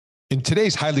In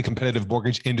today's highly competitive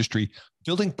mortgage industry,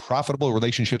 building profitable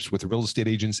relationships with real estate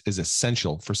agents is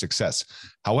essential for success.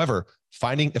 However,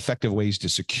 finding effective ways to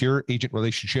secure agent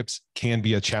relationships can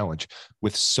be a challenge.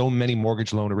 With so many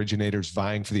mortgage loan originators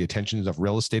vying for the attentions of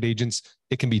real estate agents,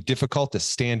 it can be difficult to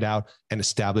stand out and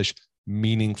establish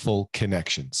meaningful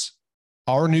connections.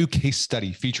 Our new case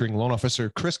study featuring loan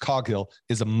officer Chris Coghill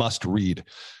is a must read.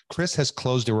 Chris has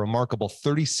closed a remarkable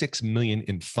 $36 million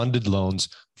in funded loans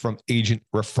from agent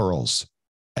referrals.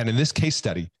 And in this case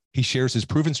study, he shares his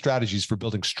proven strategies for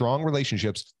building strong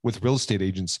relationships with real estate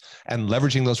agents and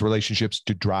leveraging those relationships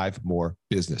to drive more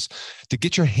business. To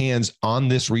get your hands on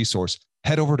this resource,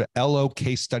 head over to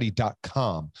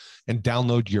locasestudy.com and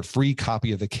download your free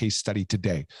copy of the case study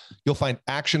today. You'll find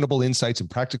actionable insights and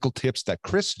practical tips that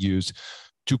Chris used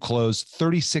to close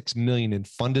 $36 million in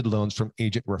funded loans from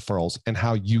agent referrals and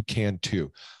how you can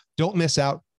too. Don't miss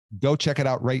out. Go check it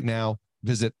out right now.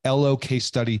 Visit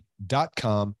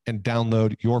locasestudy.com and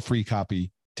download your free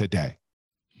copy today.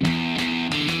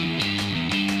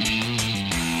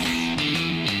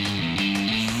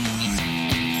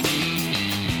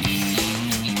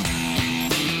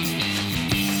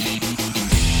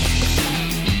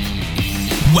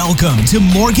 Welcome to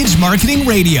Mortgage Marketing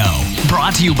Radio,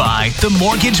 brought to you by the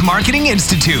Mortgage Marketing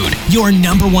Institute, your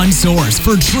number one source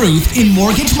for truth in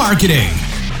mortgage marketing.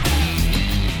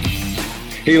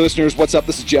 Hey listeners, what's up?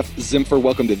 This is Jeff Zimfer.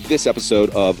 Welcome to this episode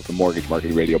of the Mortgage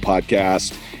Marketing Radio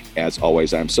podcast. As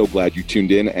always, I'm so glad you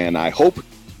tuned in, and I hope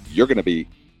you're going to be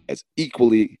as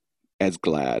equally as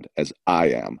glad as I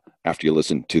am after you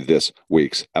listen to this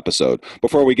week's episode.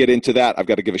 Before we get into that, I've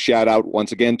got to give a shout out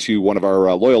once again to one of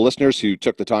our loyal listeners who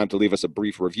took the time to leave us a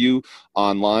brief review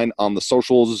online on the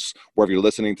socials, wherever you're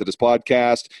listening to this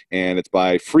podcast. And it's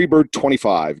by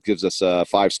Freebird25. It gives us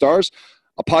 5 stars.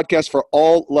 A podcast for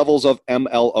all levels of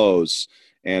MLOs.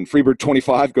 And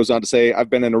Freebird25 goes on to say, I've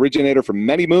been an originator for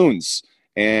many moons,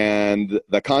 and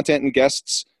the content and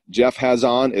guests Jeff has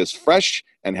on is fresh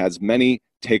and has many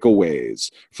takeaways.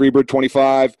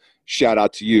 Freebird25, shout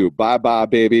out to you. Bye-bye,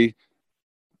 baby.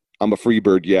 I'm a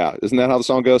Freebird, yeah. Isn't that how the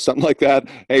song goes? Something like that.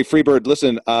 Hey, Freebird,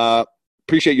 listen,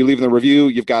 appreciate you leaving the review.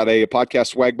 You've got a podcast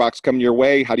swag box coming your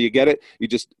way. How do you get it? You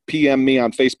just PM me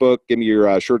on Facebook, give me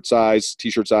your shirt size,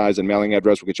 t-shirt size, and mailing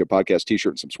address. We'll get you a podcast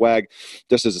t-shirt and some swag,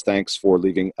 just as a thanks for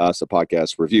leaving us a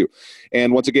podcast review.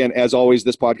 And once again, as always,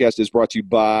 this podcast is brought to you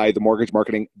by the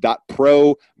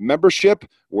MortgageMarketing.pro membership,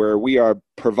 where we are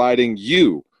providing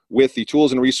you with the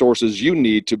tools and resources you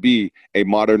need to be a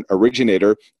modern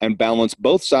originator and balance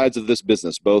both sides of this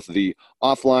business, both the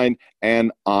offline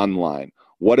and online.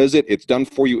 What is it? It's done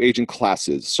for you agent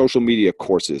classes, social media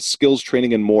courses, skills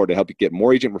training, and more to help you get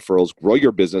more agent referrals, grow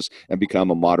your business, and become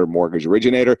a modern mortgage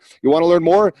originator. You want to learn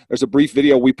more? There's a brief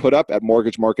video we put up at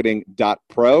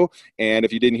mortgagemarketing.pro. And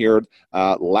if you didn't hear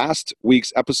last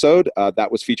week's episode,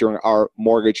 that was featuring our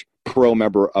Mortgage Pro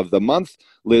Member of the Month,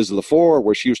 Liz LaFour,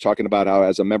 where she was talking about how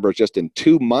as a member just in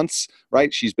 2 months,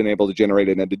 right, she's been able to generate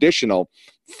an additional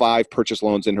 5 purchase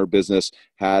loans in her business.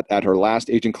 At her last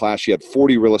agent class, she had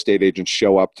 40 real estate agents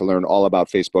show up to learn all about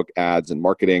Facebook ads and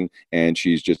marketing, and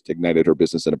she's just ignited her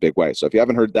business in a big way. So if you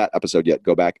haven't heard that episode yet,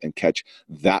 go back and catch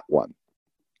that one.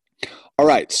 All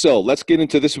right, so let's get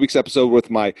into this week's episode with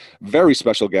my very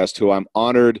special guest, who I'm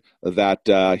honored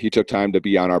that he took time to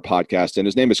be on our podcast, and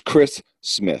his name is Chris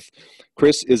Smith.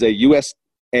 Chris is a USA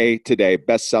Today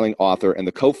best-selling author and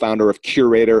the co-founder of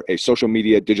Curator, a social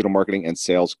media, digital marketing, and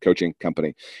sales coaching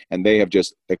company, and they have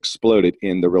just exploded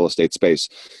in the real estate space.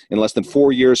 In less than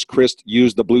 4 years, Chris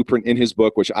used the blueprint in his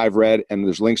book, which I've read, and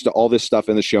there's links to all this stuff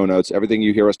in the show notes, everything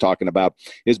you hear us talking about.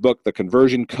 His book, The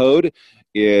Conversion Code,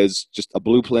 is just a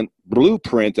blueprint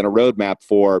and a roadmap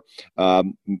for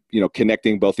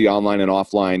connecting both the online and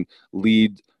offline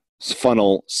lead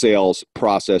funnel sales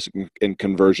process and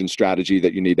conversion strategy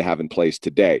that you need to have in place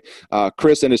today.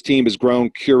 Chris and his team has grown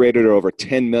Curator to over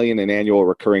 $10 million in annual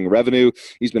recurring revenue.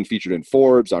 He's been featured in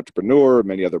Forbes, Entrepreneur,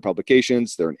 many other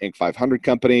publications. They're an Inc. 500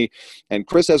 company. And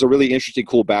Chris has a really interesting,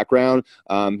 cool background.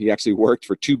 He actually worked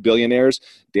for 2 billionaires,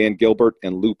 Dan Gilbert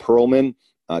and Lou Pearlman.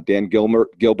 Dan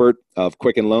Gilbert of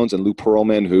Quicken Loans, and Lou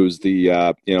Pearlman, who's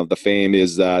the fame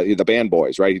is the Band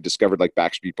Boys, right? He discovered like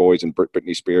Backstreet Boys and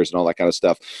Britney Spears and all that kind of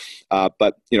stuff.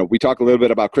 But we talk a little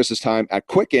bit about Chris's time at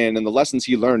Quicken and the lessons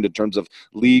he learned in terms of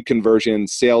lead conversion,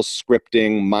 sales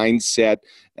scripting, mindset,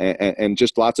 and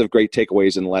just lots of great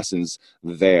takeaways and lessons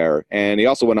there. And he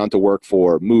also went on to work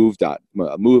for Move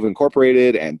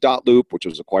Incorporated and Dotloop, which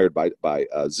was acquired by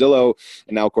Zillow.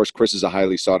 And now, of course, Chris is a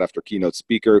highly sought after keynote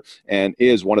speaker and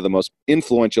is one of the most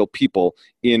influential people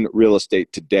in real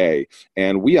estate today.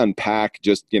 And we unpack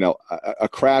just, a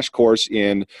crash course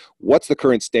in what's the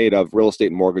current state of real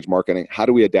estate and mortgage marketing. How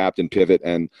do we adapt and pivot?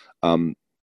 And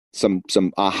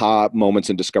some aha moments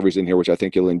and discoveries in here, which I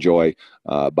think you'll enjoy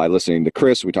by listening to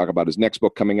Chris. We talk about his next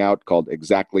book coming out called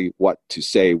Exactly What to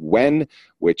Say When,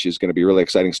 which is going to be really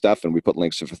exciting stuff. And we put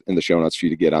links in the show notes for you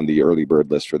to get on the early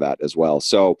bird list for that as well.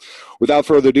 So without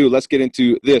further ado, let's get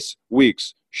into this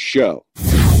week's show.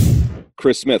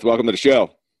 Chris Smith, welcome to the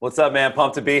show. What's up, man?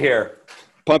 Pumped to be here.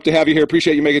 Pumped to have you here.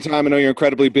 Appreciate you making time. I know you're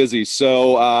incredibly busy.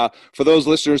 So for those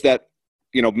listeners that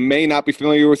may not be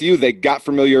familiar with you, they got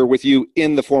familiar with you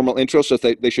in the formal intro, so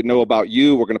they should know about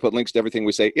you. We're going to put links to everything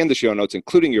we say in the show notes,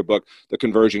 including your book, The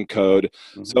Conversion Code.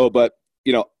 Mm-hmm. So, but,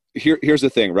 here's the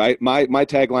thing, right? My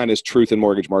tagline is truth in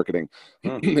mortgage marketing.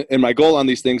 Mm. And my goal on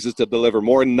these things is to deliver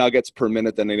more nuggets per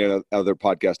minute than any other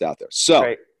podcast out there. So,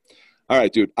 Great. All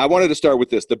right, dude, I wanted to start with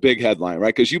the big headline,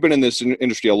 right? Because you've been in this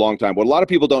industry a long time. What a lot of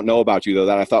people don't know about you, though,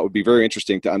 that I thought would be very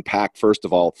interesting to unpack, first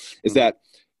of all, is that,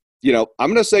 I'm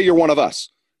going to say you're one of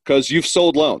us because you've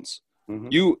sold loans.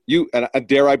 Mm-hmm. You, and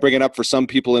dare I bring it up for some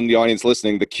people in the audience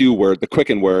listening, the Q word, the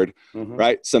Quicken word, mm-hmm.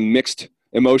 right? Some mixed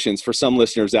emotions for some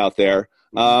listeners out there.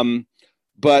 Mm-hmm.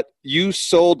 But you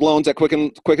sold loans at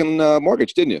Quicken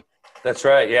Mortgage, didn't you? That's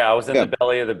right. Yeah, I was in the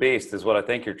belly of the beast is what I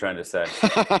think you're trying to say.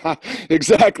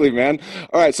 Exactly, man.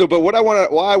 All right. So, but why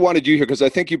I wanted you here, because I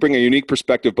think you bring a unique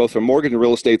perspective, both from mortgage and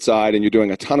real estate side, and you're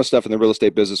doing a ton of stuff in the real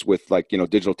estate business with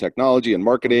digital technology and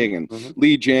marketing and mm-hmm.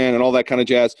 lead gen and all that kind of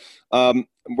jazz.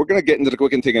 We're going to get into the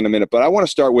Quicken thing in a minute, but I want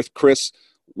to start with Chris.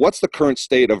 What's the current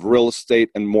state of real estate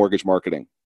and mortgage marketing?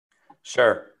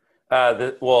 Sure.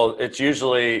 Well, it's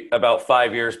usually about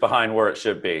 5 years behind where it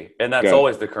should be. And that's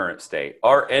always the current state.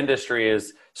 Our industry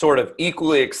is sort of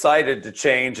equally excited to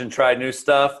change and try new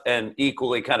stuff and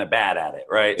equally kind of bad at it,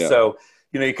 right? Yeah. So,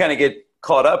 you kind of get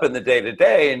caught up in the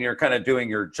day-to-day and you're kind of doing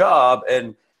your job.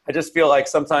 And I just feel like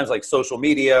sometimes like social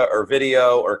media or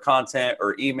video or content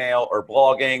or email or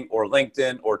blogging or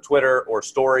LinkedIn or Twitter or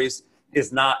stories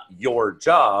is not your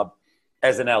job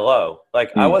as an LO.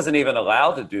 Like I wasn't even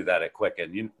allowed to do that at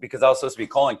Quicken because I was supposed to be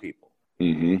calling people.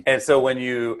 Mm-hmm. And so when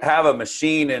you have a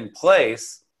machine in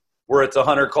place where it's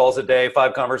 100 calls a day,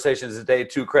 5 conversations a day,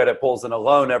 2 credit pulls and a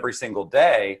loan every single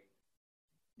day,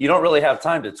 you don't really have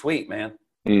time to tweet, man.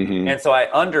 Mm-hmm. And so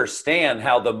I understand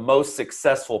how the most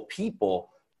successful people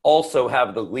also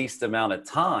have the least amount of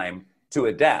time to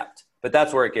adapt. But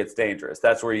that's where it gets dangerous.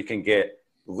 That's where you can get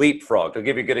leapfrogged. I'll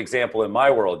give you a good example in my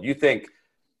world. You think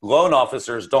loan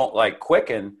officers don't like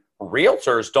Quicken,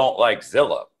 realtors don't like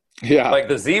Zillow. Yeah. Like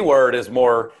the Z word is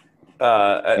more,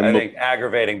 I think,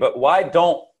 aggravating. But why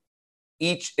don't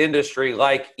each industry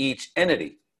like each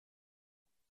entity?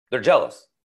 They're jealous.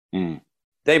 Mm.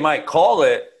 They might call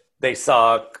it, they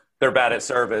suck, they're bad at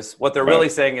service. What they're really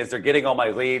saying is they're getting all my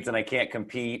leads and I can't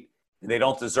compete. And they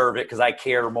don't deserve it because I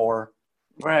care more.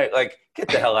 Right? Like, get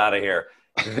the hell out of here.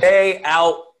 They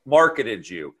out-marketed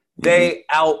you. They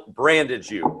out-branded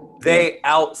you. They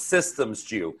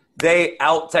out-systems you. They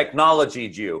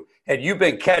out-technologied you. And you've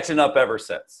been catching up ever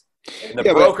since. And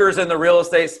the brokers in the real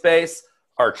estate space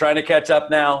are trying to catch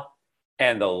up now.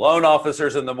 And the loan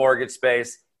officers in the mortgage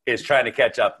space is trying to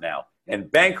catch up now. And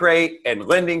Bankrate and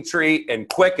LendingTree and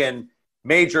Quicken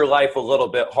made your life a little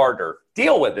bit harder.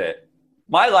 Deal with it.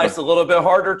 My life's a little bit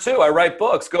harder too. I write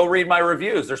books. Go read my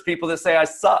reviews. There's people that say I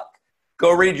suck.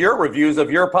 Go read your reviews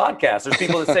of your podcast. There's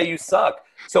people that say you suck.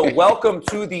 So welcome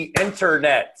to the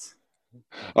internet.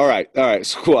 All right.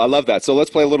 So cool. I love that. So let's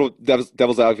play a little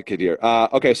devil's advocate here.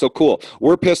 Okay, so cool.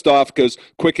 We're pissed off because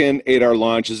Quicken ate our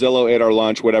lunch, Zillow ate our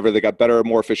lunch, whatever. They got better,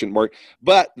 more efficient work.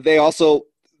 But they also,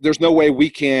 there's no way we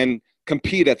can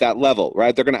compete at that level,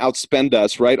 right? They're going to outspend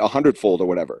us, right? 100-fold or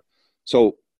whatever.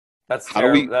 So that's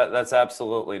that's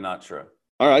absolutely not true.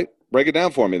 All right. Break it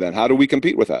down for me then. How do we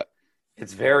compete with that?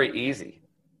 It's very easy.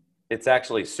 It's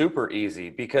actually super easy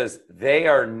because they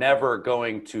are never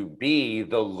going to be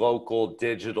the local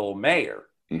digital mayor.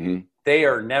 Mm-hmm. They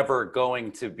are never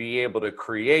going to be able to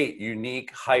create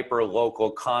unique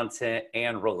hyper-local content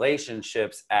and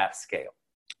relationships at scale.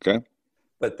 Okay.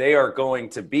 But they are going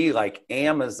to be like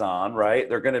Amazon, right?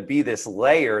 They're going to be this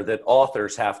layer that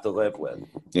authors have to live with.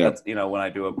 Yeah. That's, when I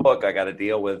do a book, I got to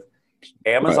deal with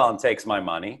Amazon takes my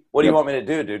money. What do you want me to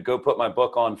do, dude? Go put my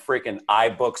book on freaking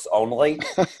iBooks only?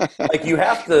 Like you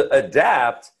have to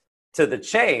adapt to the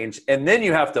change and then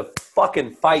you have to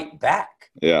fucking fight back.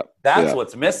 Yeah. That's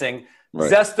what's missing.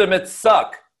 Right. Zestimates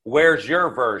suck. Where's your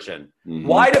version? Mm-hmm.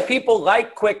 Why do people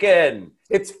like Quicken?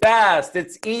 It's fast.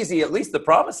 It's easy. At least the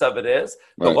promise of it is.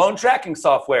 The loan tracking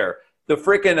software, the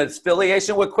freaking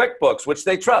affiliation with QuickBooks, which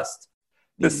they trust.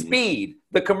 the speed,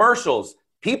 the commercials.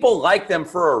 People like them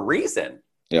for a reason.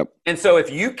 Yep. And so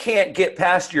if you can't get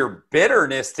past your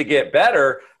bitterness to get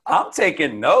better, I'm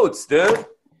taking notes, dude.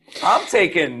 I'm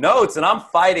taking notes and I'm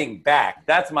fighting back.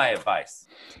 That's my advice.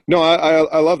 No,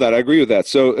 I love that. I agree with that.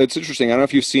 So it's interesting. I don't know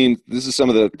if you've seen, this is some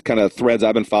of the kind of threads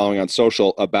I've been following on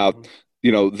social about, the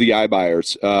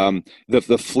iBuyers,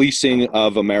 the fleecing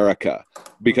of America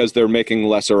because they're making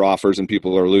lesser offers and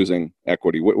people are losing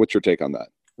equity. What's your take on that?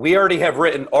 We already have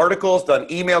written articles, done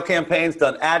email campaigns,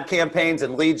 done ad campaigns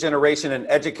and lead generation and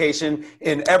education.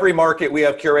 In every market, we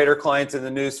have curator clients in the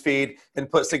news feed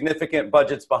and put significant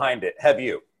budgets behind it. Have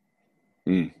you?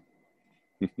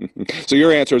 So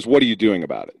your answer is, what are you doing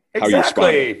about it? How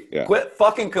Exactly. Yeah. Quit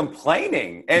fucking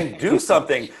complaining and do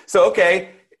something. So, okay,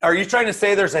 are you trying to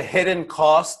say there's a hidden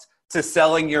cost to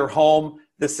selling your home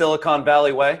the Silicon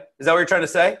Valley way? Is that what you're trying to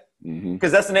say?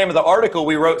 Because that's the name of the article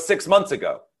we wrote 6 months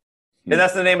ago. And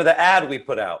that's the name of the ad we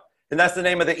put out. And that's the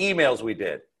name of the emails we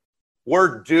did.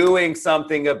 We're doing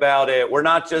something about it. We're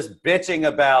not just bitching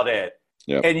about it.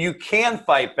 Yep. And you can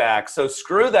fight back. So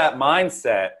screw that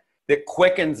mindset that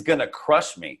Quicken's going to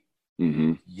crush me.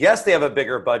 Yes, they have a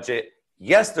bigger budget.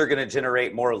 Yes, they're going to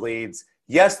generate more leads.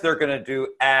 Yes, they're going to do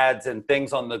ads and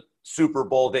things on the Super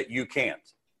Bowl that you can't.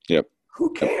 Yep.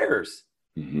 Who cares?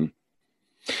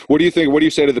 What do you think? What do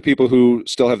you say to the people who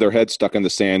still have their heads stuck in the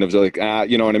sand of like,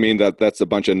 you know what I mean? That's a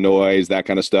bunch of noise, that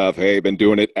kind of stuff. Hey, been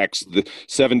doing it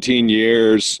 17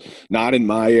 years, not in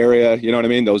my area. You know what I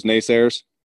mean? Those naysayers.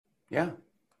 Yeah.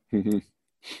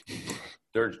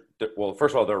 Well,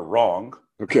 first of all, they're wrong.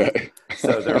 Okay.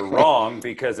 So they're wrong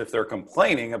because if they're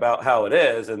complaining about how it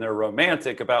is and they're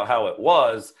romantic about how it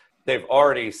was, they've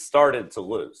already started to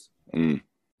lose.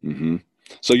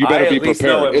 So you better be prepared. I at least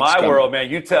know in my world, man,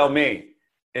 you tell me.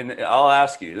 And I'll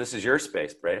ask you, this is your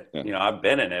space, Brad. Yeah. I've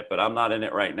been in it, but I'm not in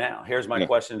it right now. Here's my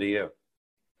question to you.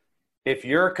 If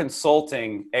you're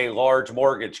consulting a large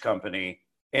mortgage company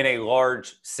in a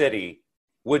large city,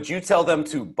 would you tell them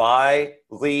to buy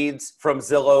leads from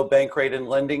Zillow, Bankrate, and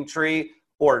LendingTree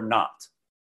or not?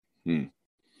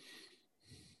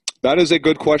 That is a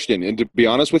good question. And to be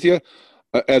honest with you,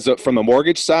 from a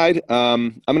mortgage side,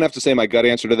 I'm going to have to say my gut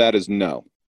answer to that is no.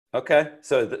 Okay.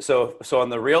 So on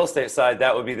the real estate side,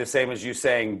 that would be the same as you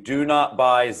saying, do not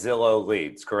buy Zillow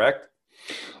leads, correct?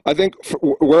 I think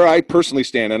where I personally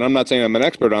stand, and I'm not saying I'm an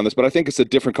expert on this, but I think it's a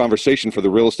different conversation for the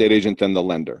real estate agent than the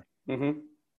lender.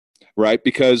 Right?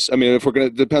 Because, I mean,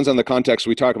 depends on the context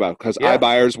we talk about. Because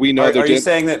iBuyers, we know Are you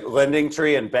saying that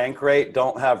LendingTree and Bankrate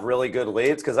don't have really good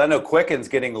leads? Because I know Quicken's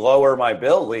getting lower my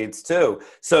bill leads too.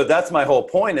 So that's my whole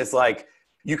point is like,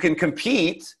 you can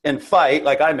compete and fight,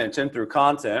 like I mentioned, through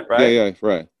content, right? Yeah,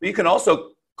 right. But you can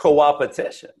also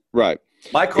co-opetition. Right.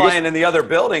 My client in the other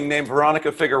building named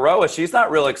Veronica Figueroa, she's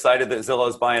not real excited that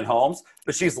Zillow's buying homes,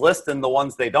 but she's listing the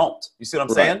ones they don't. You see what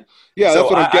I'm saying? Yeah, that's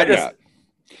what I'm getting at.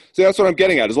 See, that's what I'm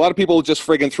getting at. Is a lot of people just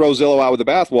friggin' throw Zillow out with the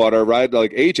bathwater, right?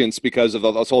 Like agents because of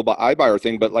this whole iBuyer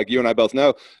thing. But like you and I both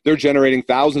know, they're generating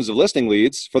thousands of listing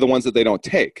leads for the ones that they don't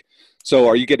take. So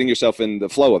are you getting yourself in the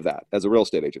flow of that as a real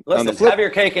estate agent? Listen, have your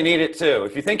cake and eat it too.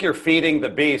 If you think you're feeding the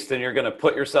beast and you're going to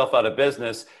put yourself out of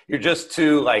business, you're just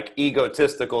too like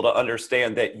egotistical to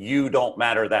understand that you don't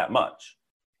matter that much.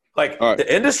 Like the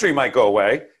industry might go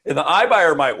away and the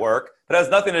iBuyer might work, but it has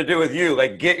nothing to do with you.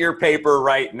 Like get your paper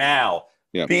right now.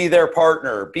 Yeah. Be their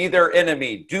partner, be their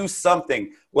enemy, do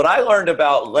something. What I learned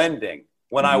about lending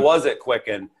when I was at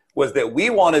Quicken was that we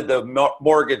wanted the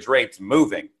mortgage rates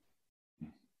moving.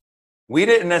 We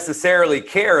didn't necessarily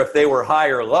care if they were high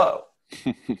or low.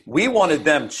 We wanted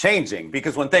them changing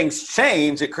because when things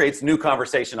change, it creates new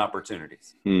conversation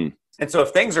opportunities. And so if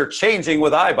things are changing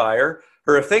with iBuyer,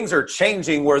 or if things are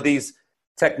changing where these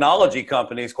technology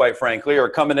companies, quite frankly, are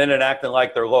coming in and acting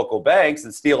like they're local banks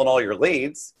and stealing all your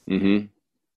leads.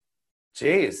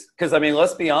 Geez. Because, I mean,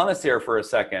 let's be honest here for a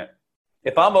second.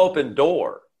 If I'm Open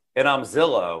Door and I'm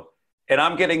Zillow and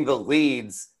I'm getting the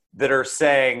leads that are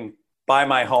saying, buy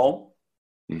my home,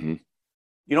 you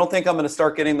don't think I'm going to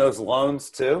start getting those loans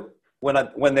too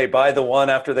when they buy the one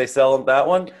after they sell them that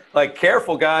one? Like,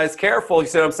 careful, guys, careful. You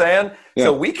see what I'm saying? Yeah.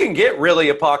 So we can get really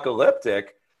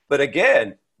apocalyptic, but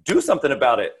again, do something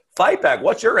about it. Fight back.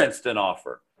 What's your instant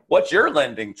offer? What's your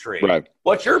LendingTree? Right.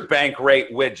 What's your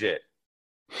Bankrate widget?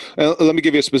 Let me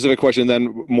give you a specific question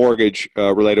then, mortgage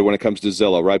related when it comes to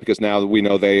Zillow, right? Because now we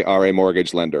know they are a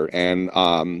mortgage lender, and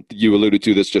you alluded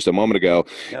to this just a moment ago.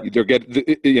 Yep.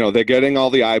 They're getting all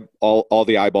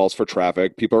the eyeballs for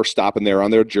traffic. People are stopping there on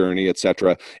their journey,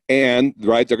 etc. And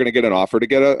right, they're going to get an offer to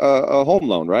get a home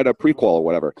loan, right? A pre-qual or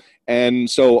whatever. And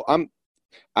so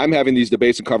I'm having these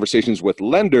debates and conversations with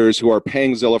lenders who are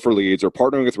paying Zillow for leads or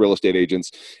partnering with real estate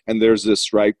agents. And there's this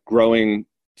growing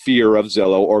fear of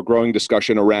Zillow, or growing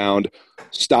discussion around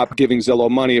stop giving Zillow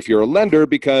money if you're a lender,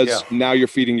 because now you're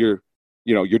feeding your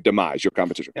demise, your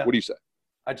competition. Yeah. What do you say?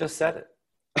 I just said it.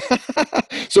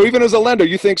 So even as a lender,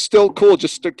 you think still cool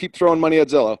just to keep throwing money at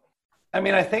Zillow? I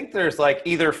mean, I think there's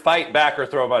either fight back or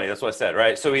throw money. That's what I said,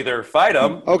 right? So either fight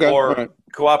them or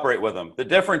cooperate with them. The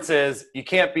difference is you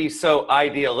can't be so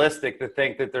idealistic to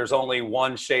think that there's only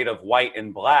one shade of white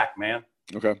and black, man.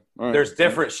 Okay. All right. There's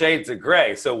different shades of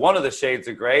gray. So one of the shades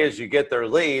of gray is you get their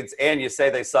leads and you say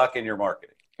they suck in your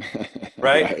marketing,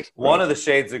 right? One of the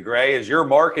shades of gray is your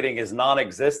marketing is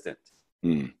non-existent.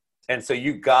 And so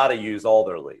you got to use all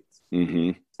their leads,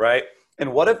 right?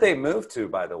 And what if they move to,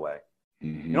 by the way?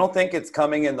 You don't think it's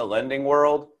coming in the lending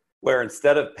world where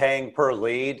instead of paying per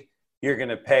lead, you're going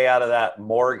to pay out of that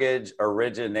mortgage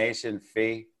origination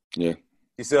fee? Yeah.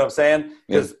 You see what I'm saying?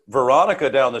 Because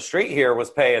Veronica down the street here was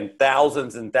paying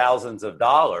thousands and thousands of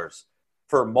dollars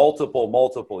for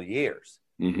multiple years.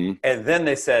 And then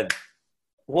they said,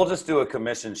 we'll just do a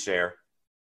commission share.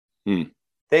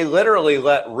 They literally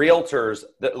let realtors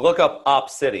look up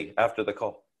Op City after the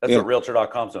call. That's what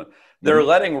Realtor.com's doing. They're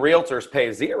letting realtors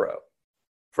pay zero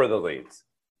for the leads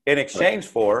in exchange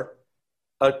for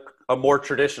a more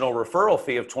traditional referral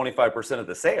fee of 25% of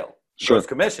the sale. So it's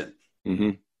commission.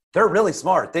 They're really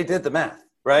smart. They did the math,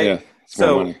 right? Yeah.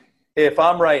 So if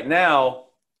I'm right now,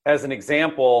 as an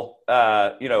example,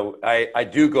 I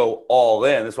do go all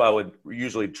in. That's why I would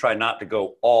usually try not to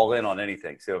go all in on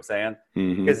anything. See what I'm saying?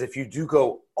 Because if you do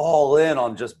go all in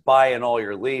on just buying all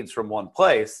your leads from one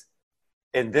place,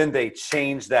 and then they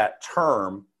change that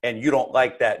term and you don't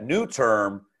like that new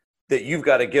term, that you've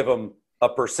got to give them a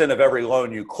 % of every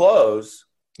loan you close,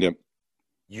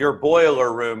 your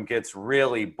boiler room gets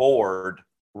really bored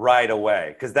right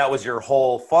away because that was your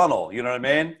whole funnel. You know what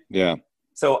I mean? Yeah.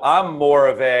 So I'm more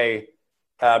of I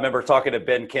remember talking to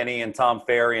Ben Kinney and Tom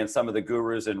Ferry and some of the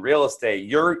gurus in real estate.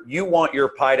 You want your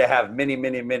pie to have many,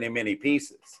 many, many, many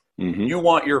pieces. You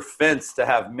want your fence to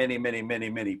have many, many, many,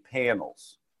 many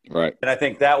panels. Right. And I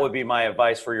think that would be my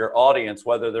advice for your audience,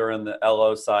 whether they're in the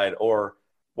LO side or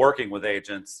working with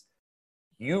agents.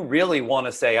 You really want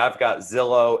to say, I've got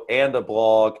Zillow and a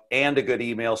blog and a good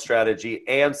email strategy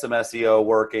and some SEO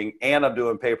working, and I'm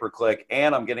doing pay-per-click,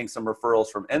 and I'm getting some referrals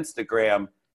from Instagram,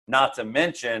 not to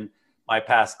mention my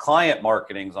past client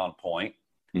marketing's on point.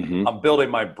 I'm building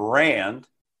my brand.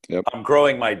 I'm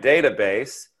growing my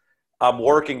database. I'm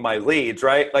working my leads,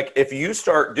 right? Like if you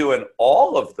start doing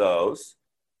all of those,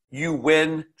 you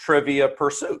win Trivia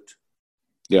Pursuit.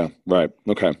 Yeah. Right.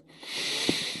 Okay.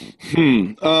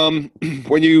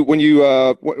 When you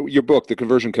your book, The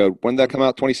Conversion Code, when did that come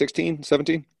out? 2016,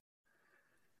 17?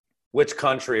 Which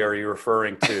country are you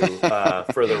referring to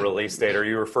for the release date? Are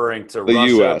you referring to the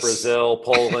Russia, US. Brazil,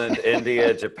 Poland,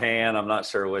 India, Japan? I'm not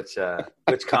sure which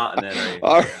continent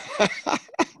are you.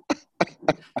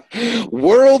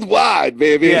 Worldwide,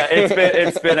 baby. Yeah,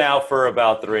 it's been out for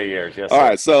about 3 years. Yes. All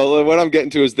right. So what I'm getting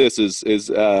to is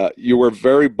you were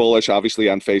very bullish, obviously,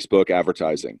 on Facebook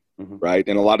advertising, right?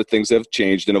 And a lot of things have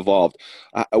changed and evolved.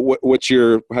 How do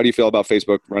you feel about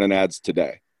Facebook running ads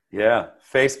today? Yeah,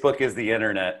 Facebook is the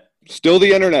internet. Still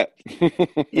the internet.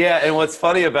 Yeah, and what's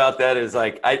funny about that is I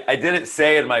didn't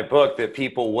say in my book that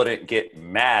people wouldn't get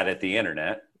mad at the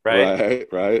internet, right?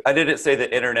 Right. I didn't say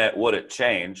the internet wouldn't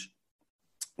change.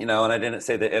 And I didn't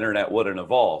say the internet wouldn't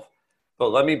evolve. But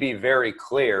let me be very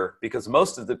clear, because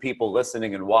most of the people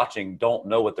listening and watching don't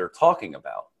know what they're talking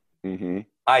about.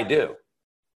 I do.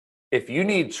 If you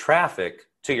need traffic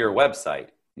to your website,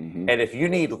 and if you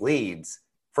need leads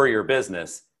for your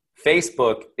business,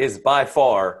 Facebook is by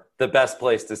far the best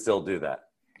place to still do that.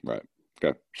 Right.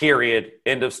 Okay. Period.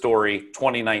 End of story,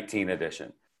 2019 edition.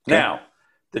 Okay. Now,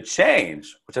 the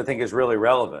change, which I think is really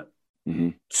relevant,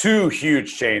 2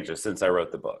 huge changes since I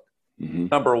wrote the book.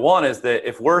 Number one is that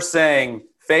if we're saying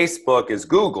Facebook is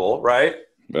Google, right?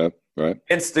 Right.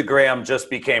 Instagram just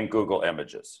became Google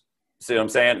Images. See what I'm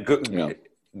saying?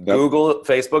 Google,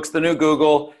 Facebook's the new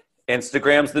Google.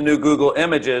 Instagram's the new Google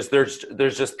Images. There's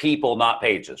just people, not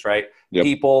pages, right? Yep.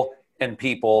 People,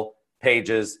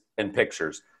 pages, and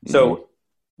pictures. So,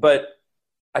 but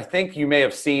I think you may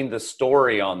have seen the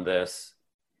story on this.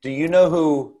 Do you know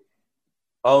who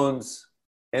owns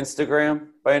Instagram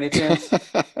by any chance?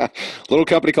 Little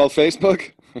company called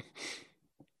Facebook.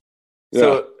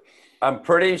 So I'm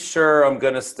pretty sure I'm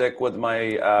going to stick with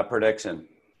my prediction.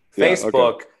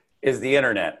 Facebook is the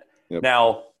internet. Yep.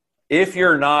 Now, if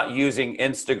you're not using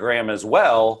Instagram as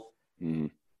well,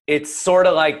 it's sort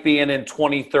of like being in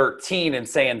 2013 and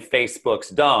saying Facebook's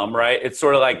dumb, right? It's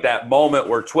sort of like that moment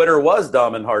where Twitter was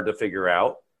dumb and hard to figure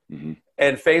out. Mm-hmm.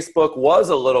 And Facebook was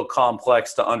a little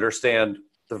complex to understand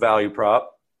the value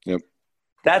prop. Yep.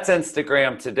 That's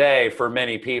Instagram today for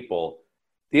many people.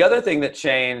 The other thing that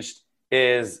changed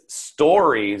is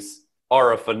stories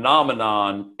are a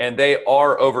phenomenon, and they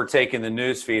are overtaking the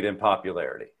newsfeed in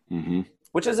popularity, mm-hmm.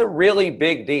 which is a really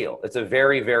big deal. It's a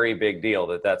very, very big deal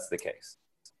that that's the case.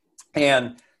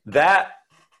 And that,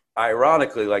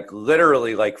 ironically, like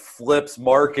literally like flips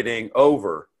marketing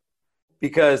over.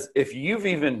 Because if you've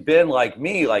even been like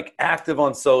me, like active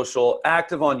on social,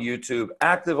 active on YouTube,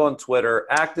 active on Twitter,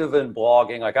 active in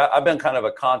blogging, like I've been kind of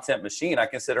a content machine. I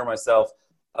consider myself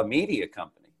a media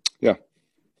company. Yeah.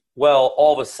 Well,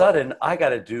 all of a sudden, I got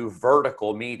to do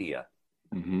vertical media.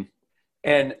 Mm-hmm.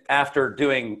 And after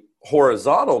doing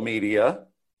horizontal media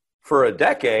for a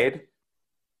decade,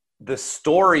 the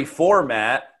story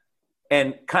format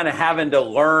and kind of having to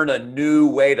learn a new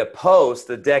way to post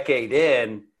a decade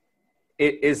in,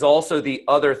 it is also the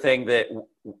other thing that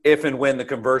if and when the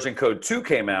Conversion Code 2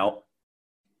 came out,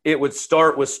 it would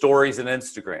start with stories and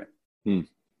Instagram.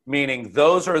 Meaning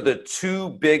those are the two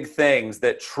big things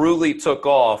that truly took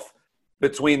off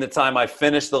between the time I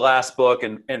finished the last book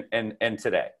and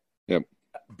today. Yep.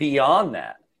 Beyond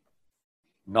that,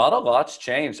 not a lot's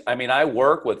changed. I mean, I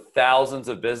work with thousands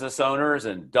of business owners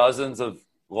and dozens of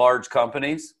large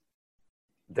companies.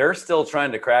 They're still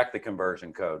trying to crack the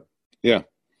Conversion Code. Yeah.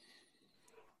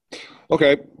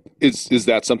 Okay. Is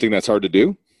that something that's hard to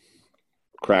do?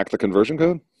 Crack the Conversion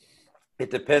Code?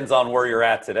 It depends on where you're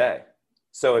at today.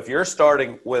 So if you're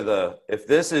starting with if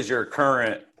this is your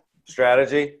current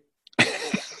strategy, a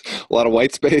lot of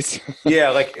white space.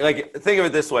 Yeah. Like think of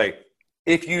it this way.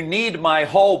 If you need my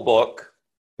whole book,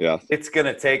 yeah, it's going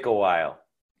to take a while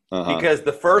because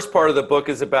the first part of the book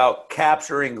is about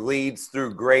capturing leads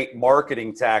through great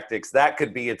marketing tactics. That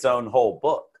could be its own whole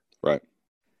book. Right.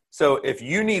 So if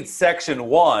you need section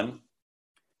 1,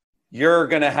 you're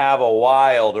going to have a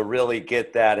while to really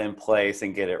get that in place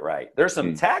and get it right. There's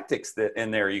some tactics that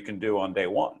in there you can do on day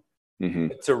 1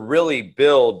 to really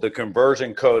build the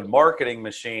Conversion Code marketing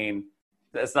machine.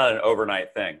 That's not an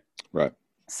overnight thing. Right.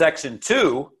 Section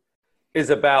 2 is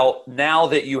about, now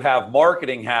that you have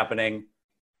marketing happening,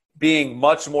 being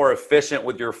much more efficient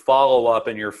with your follow-up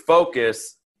and your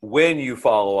focus when you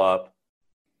follow up.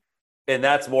 And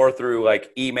that's more through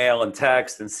like email and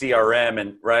text and CRM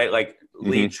and right, like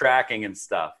lead tracking and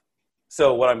stuff.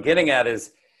 So what I'm getting at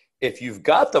is if you've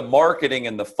got the marketing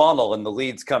and the funnel and the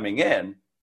leads coming in,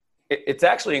 it's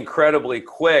actually incredibly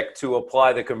quick to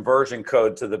apply the Conversion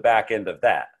Code to the back end of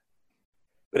that.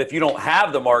 But if you don't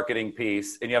have the marketing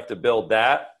piece and you have to build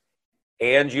that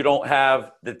and you don't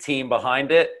have the team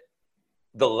behind it,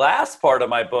 the last part of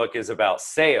my book is about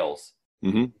sales.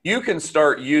 You can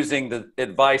start using the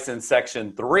advice in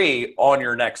section 3 on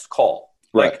your next call.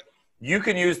 Right. Like you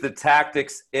can use the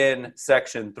tactics in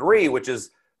section 3, which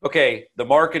is, okay, the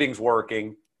marketing's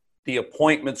working, the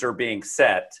appointments are being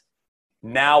set.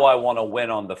 Now I want to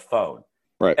win on the phone.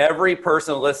 Right. Every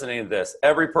person listening to this,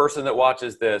 every person that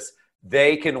watches this,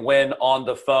 they can win on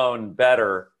the phone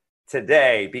better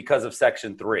today because of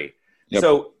section 3. Yep.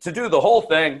 So to do the whole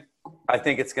thing, I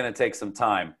think it's going to take some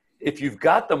time. If you've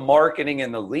got the marketing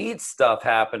and the lead stuff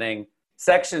happening,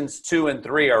 sections 2 and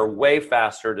 3 are way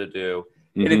faster to do.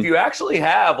 And if you actually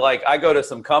have, like, I go to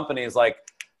some companies, like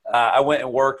I went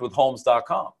and worked with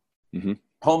Homes.com.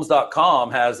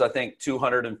 Homes.com has, I think,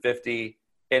 250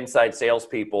 inside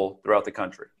salespeople throughout the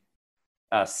country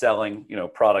selling,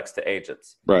 products to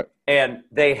agents. Right. And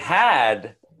they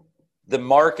had the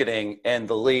marketing and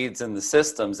the leads and the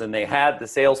systems, and they had the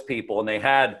salespeople, and they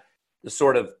had the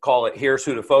sort of, call it, here's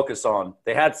who to focus on.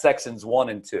 They had sections 1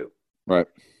 and 2. Right.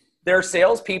 Their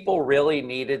salespeople really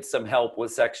needed some help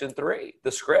with section 3,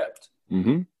 the script.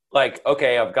 Like,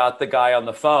 okay, I've got the guy on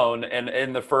the phone, and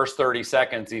in the first 30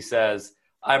 seconds, he says,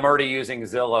 I'm already using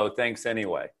Zillow. Thanks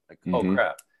anyway. Like, oh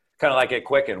crap. Kind of like at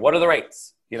Quicken. What are the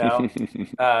rates?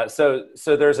 So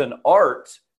there's an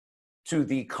art to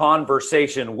the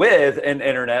conversation with an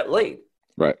internet lead.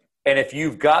 Right. And if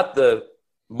you've got the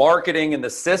marketing and the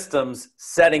systems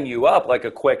setting you up like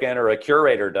a Quicken or a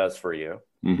Curator does for you,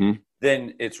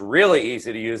 then it's really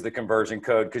easy to use the Conversion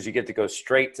Code because you get to go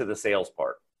straight to the sales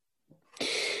part.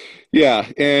 Yeah.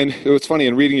 And it was funny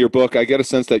in reading your book, I get a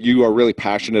sense that you are really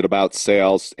passionate about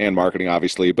sales and marketing,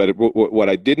 obviously. But what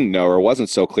I didn't know or wasn't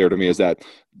so clear to me is that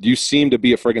you seem to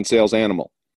be a friggin' sales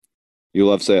animal. You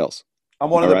love sales. I'm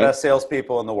one of the best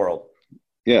salespeople in the world.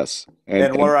 Yes.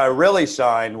 And where I really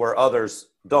shine, where others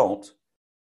don't,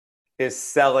 is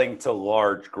selling to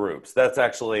large groups. That's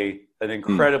actually an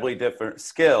incredibly different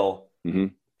skill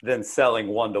than selling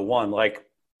one-to-one. Like,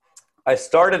 I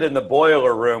started in the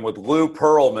boiler room with Lou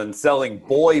Pearlman selling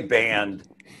boy band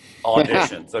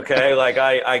auditions. Okay. Like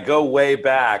I go way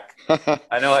back.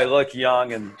 I know I look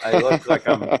young and I look like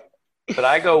but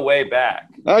I go way back.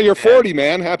 Oh, you're 40,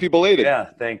 man. Happy belated. Yeah.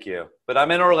 Thank you. But I'm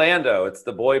in Orlando. It's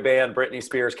the boy band Britney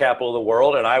Spears capital of the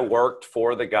world. And I worked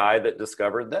for the guy that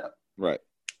discovered them. Right.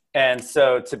 And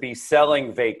so to be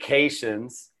selling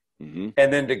vacations and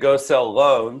then to go sell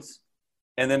loans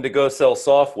and then to go sell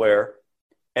software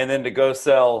and then to go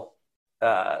sell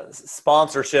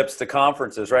sponsorships to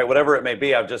conferences, right? Whatever it may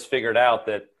be, I've just figured out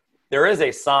that there is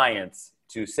a science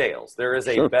to sales. There is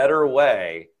a better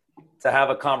way to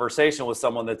have a conversation with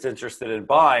someone that's interested in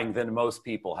buying than most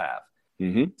people have.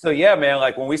 So yeah, man,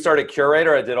 like when we started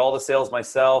Curator, I did all the sales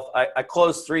myself. I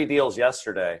closed 3 deals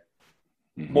yesterday,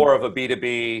 more of a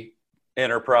B2B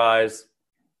enterprise,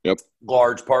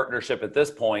 large partnership at this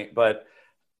point. But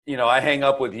you know, I hang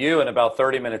up with you and about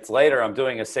 30 minutes later, I'm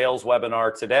doing a sales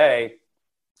webinar today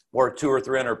where 200 or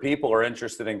 300 people are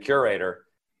interested in Curator.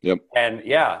 And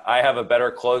yeah, I have a better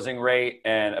closing rate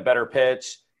and a better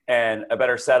pitch and a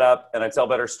better setup and I tell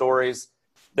better stories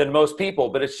than most people,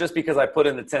 but it's just because I put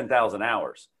in the 10,000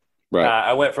 hours.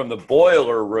 I went from the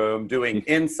boiler room doing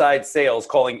inside sales,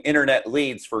 calling internet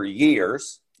leads for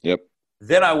years.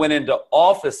 Then I went into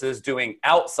offices doing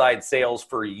outside sales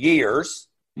for years.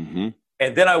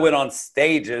 And then I went on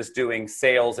stages doing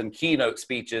sales and keynote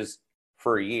speeches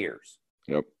for years.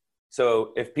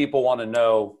 So if people want to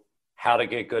know how to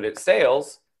get good at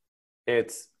sales,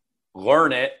 it's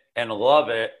learn it and love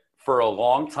it for a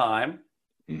long time.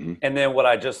 And then what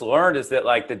I just learned is that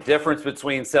like the difference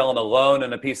between selling a loan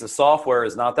and a piece of software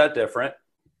is not that different.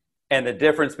 And the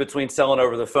difference between selling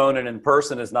over the phone and in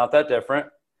person is not that different.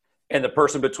 And the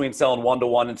person between selling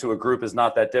one-to-one into a group is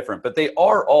not that different, but they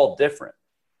are all different.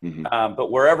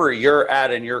 But wherever you're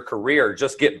at in your career,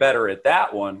 just get better at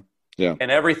that one.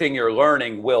 And everything you're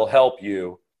learning will help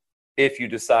you if you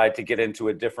decide to get into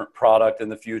a different product in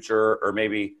the future, or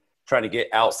maybe trying to get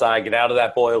outside, get out of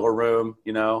that boiler room,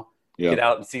 you know, get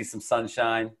out and see some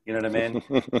sunshine. You know what I mean?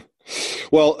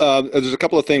 Well, there's a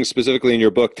couple of things specifically in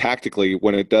your book, tactically,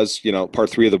 when it does, you know, part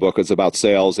 3 of the book is about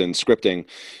sales and scripting,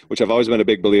 which I've always been a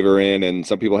big believer in. And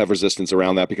some people have resistance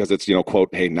around that because it's, you know, quote,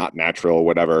 hey, not natural or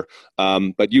whatever.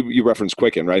 But you reference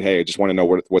Quicken, right? Hey, I just want to know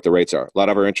what the rates are. A lot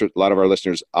of our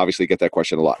listeners obviously get that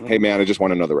question a lot. Hey, man, I just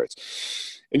want to know the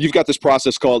rates. And you've got this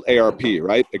process called ARP,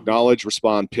 right? Acknowledge,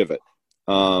 respond, pivot.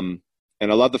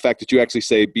 And I love the fact that you actually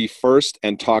say, be first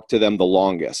and talk to them the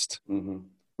longest.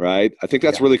 Right. I think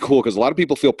that's really cool because a lot of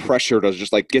people feel pressure to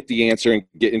just like get the answer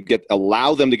and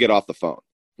allow them to get off the phone.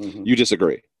 You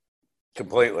disagree?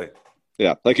 Completely.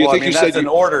 Yeah. Like you think that's an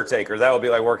order taker. That would be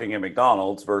like working at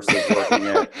McDonald's versus working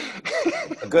at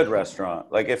a good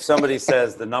restaurant. Like if somebody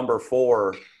says the number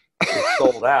 4 is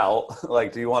sold out,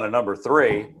 like, do you want a number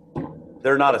 3?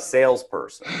 They're not a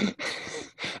salesperson.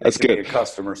 That's good. A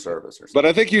customer service or something. But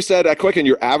I think you said at Quicken,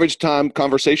 your average time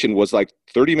conversation was like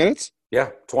 30 minutes.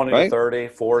 Yeah. 20 to 30,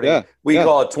 40. We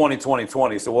call it 20, 20,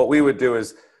 20. So what we would do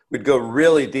is we'd go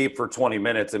really deep for 20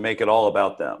 minutes and make it all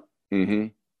about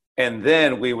them. And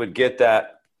then we would get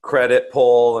that credit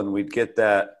pull and we'd get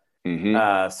that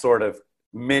sort of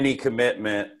mini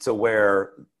commitment to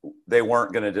where they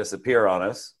weren't going to disappear on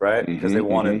us, right? Because they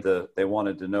wanted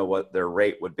to know what their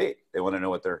rate would be. They want to know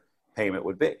what their payment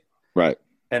would be. Right.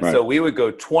 And so we would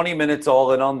go 20 minutes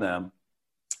all in on them.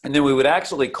 And then we would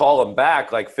actually call them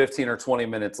back like 15 or 20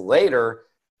 minutes later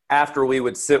after we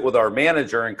would sit with our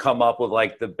manager and come up with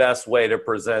like the best way to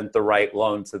present the right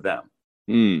loan to them.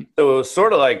 So it was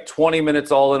sort of like 20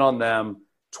 minutes all in on them,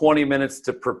 20 minutes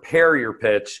to prepare your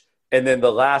pitch. And then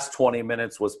the last 20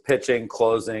 minutes was pitching,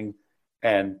 closing,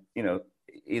 and, you know,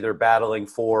 either battling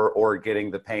for or getting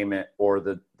the payment or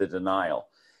the denial.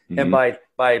 And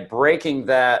by breaking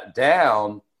that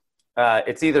down,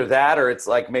 it's either that or it's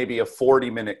like maybe a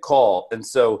 40-minute call. And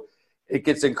so it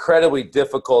gets incredibly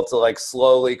difficult to like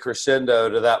slowly crescendo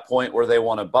to that point where they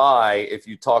want to buy if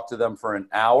you talk to them for an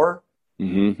hour.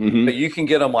 But you can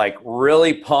get them like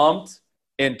really pumped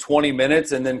in 20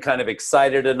 minutes and then kind of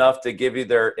excited enough to give you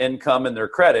their income and their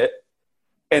credit.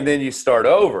 And then you start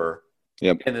over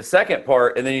in the second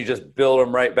part, and then you just build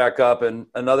them right back up in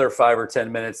another 5 or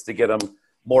 10 minutes to get them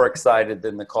more excited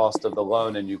than the cost of the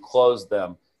loan, and you close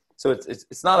them. So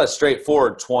it's not a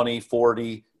straightforward 20,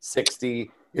 40,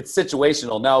 60. It's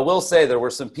situational. Now, I will say there were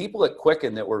some people at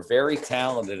Quicken that were very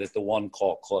talented at the one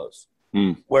call close,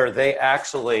 where they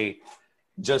actually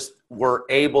just were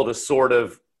able to sort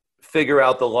of figure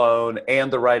out the loan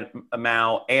and the right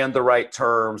amount and the right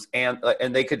terms, and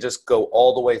they could just go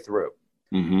all the way through.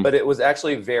 Mm-hmm. But it was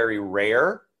actually very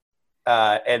rare.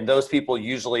 And those people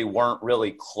usually weren't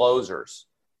really closers.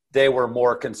 They were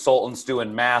more consultants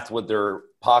doing math with their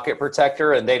pocket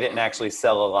protector, and they didn't actually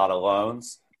sell a lot of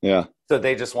loans. Yeah. So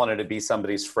they just wanted to be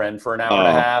somebody's friend for an hour and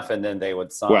a half, and then they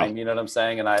would sign. You know what I'm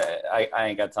saying? And I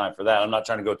ain't got time for that. I'm not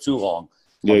trying to go too long.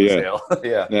 Yeah.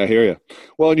 Yeah. I hear you.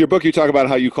 Well, in your book, you talk about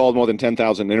how you called more than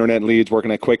 10,000 internet leads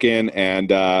working at Quicken, and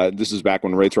this is back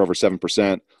when rates were over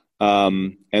 7%,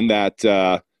 and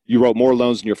that you wrote more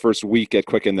loans in your first week at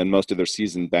Quicken than most of their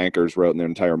seasoned bankers wrote in their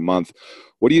entire month.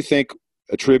 What do you think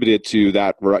attributed to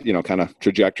that, kind of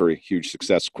trajectory, huge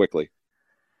success quickly?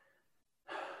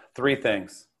 3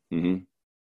 things. Mm-hmm.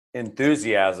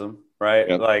 Enthusiasm, right?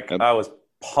 Yep. I was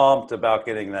pumped about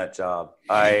getting that job.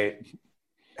 I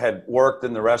had worked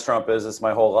in the restaurant business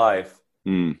my whole life.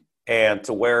 And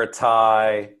to wear a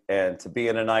tie and to be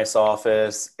in a nice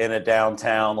office in a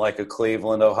downtown like a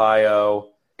Cleveland,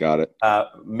 Ohio. Got it.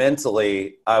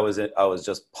 Mentally, I was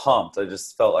just pumped. I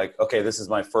just felt like, okay, this is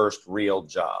my first real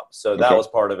job. So that was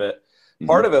part of it. Mm-hmm.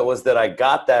 Part of it was that I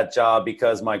got that job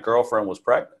because my girlfriend was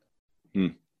pregnant.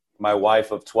 My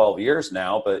wife of 12 years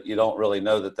now, but you don't really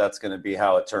know that that's going to be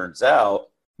how it turns out.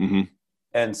 Mm-hmm.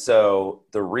 And so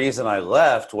the reason I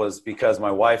left was because my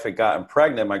wife had gotten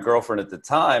pregnant, my girlfriend at the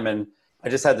time, and I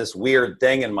just had this weird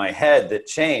thing in my head that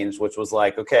changed, which was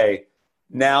like, okay,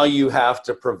 now you have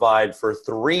to provide for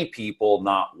 3 people,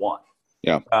 not 1.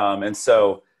 Yeah. And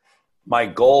so my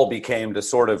goal became to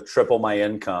sort of triple my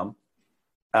income,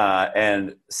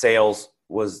 and sales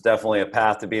was definitely a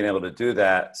path to being able to do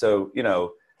that. So,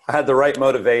 I had the right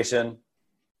motivation.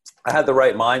 I had the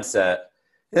right mindset.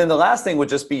 And then the last thing would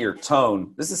just be your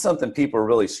tone. This is something people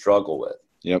really struggle with.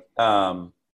 Yep.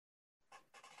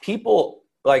 People,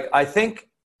 I think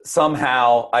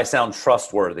somehow I sound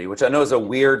trustworthy, which I know is a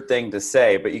weird thing to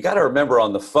say, but you got to remember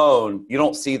on the phone, you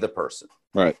don't see the person.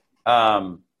 Right.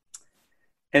 And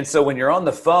so when you're on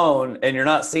the phone and you're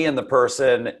not seeing the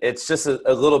person, it's just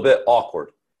a little bit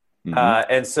awkward.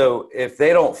 Mm-hmm. And so if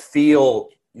they don't feel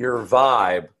your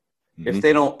vibe,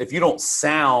 if you don't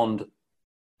sound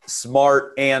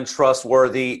smart and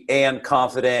trustworthy and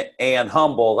confident and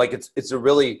humble, it's a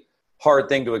really hard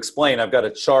thing to explain. I've got a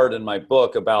chart in my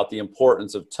book about the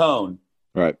importance of tone,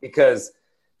 right? Because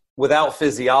without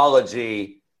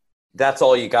physiology, that's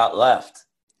all you got left.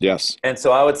 Yes. And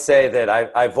so I would say that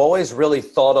I've always really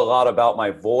thought a lot about my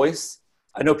voice.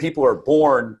 I know people are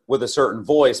born with a certain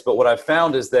voice, but what I've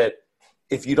found is that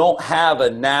if you don't have a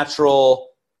natural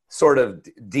sort of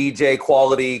DJ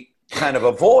quality kind of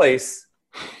a voice,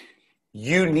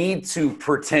 you need to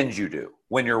pretend you do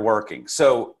when you're working.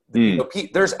 So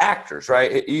there's actors,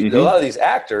 right? A lot of these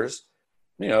actors,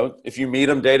 if you meet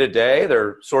them day to day,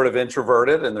 they're sort of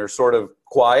introverted and they're sort of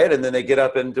quiet, and then they get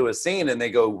up into a scene and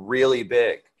they go really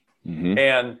big. Mm-hmm.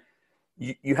 And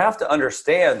you have to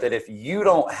understand that if you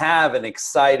don't have an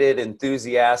excited,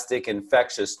 enthusiastic,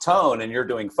 infectious tone and you're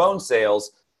doing phone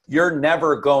sales, you're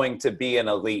never going to be an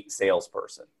elite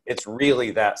salesperson. It's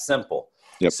really that simple.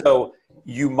 Yep. So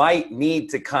you might need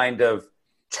to kind of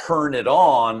turn it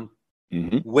on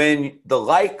when the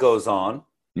light goes on,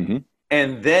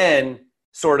 and then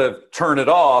sort of turn it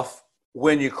off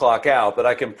when you clock out. But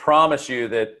I can promise you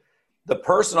that the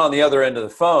person on the other end of the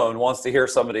phone wants to hear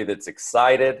somebody that's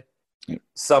excited,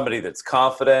 somebody that's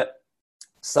confident,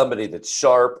 somebody that's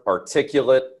sharp,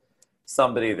 articulate,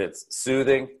 somebody that's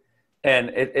soothing.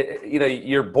 And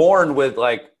you're born with,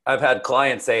 I've had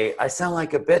clients say, I sound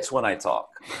like a bitch when I talk,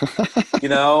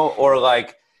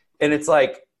 and it's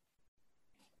like,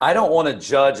 I don't want to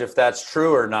judge if that's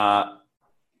true or not,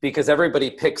 because everybody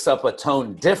picks up a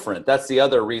tone different. That's the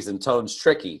other reason tone's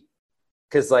tricky.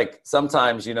 Because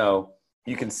sometimes,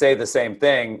 you can say the same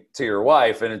thing to your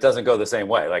wife and it doesn't go the same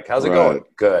way. Like, how's it going?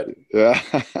 Good. Yeah.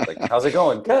 How's it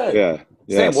going? Good. Yeah.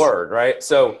 Same word, right?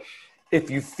 So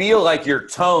if you feel like your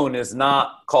tone is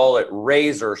not, call it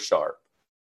razor sharp,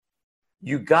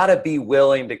 you got to be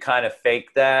willing to kind of fake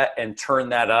that and turn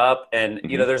that up. And,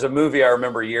 there's a movie I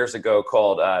remember years ago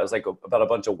called, it was about a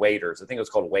bunch of waiters. I think it was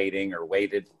called Waiting or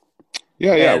Waited.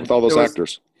 Yeah. And with all those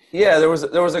actors. Yeah. There was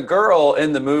a girl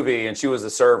in the movie and she was a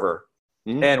server.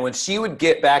 Mm-hmm. And when she would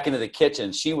get back into the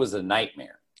kitchen, she was a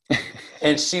nightmare.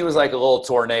 And she was like a little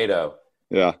tornado.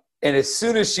 Yeah. And as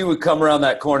soon as she would come around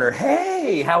that corner,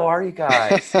 hey, how are you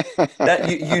guys?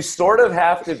 That you sort of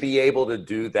have to be able to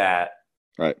do that,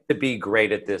 right, to be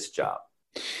great at this job.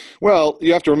 Well,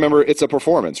 you have to remember it's a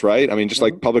performance, right? I mean, just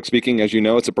like public speaking, as you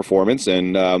know, it's a performance.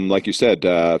 And like you said,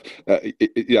 I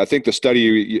think the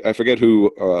study, I forget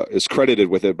who is credited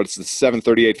with it, but it's the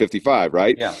 738-55,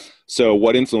 right? Yeah. So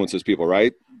what influences people,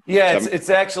 right? Yeah, it's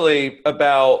actually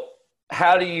about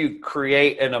how do you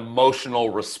create an emotional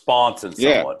response in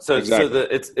someone. Yeah,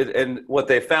 exactly. And what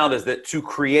they found is that to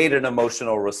create an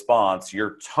emotional response,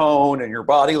 your tone and your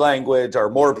body language are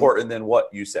more important than what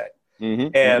you say.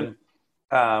 And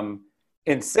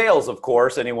in sales, of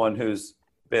course, anyone who's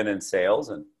been in sales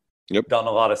and done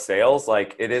a lot of sales,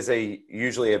 like it is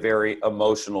usually a very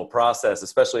emotional process,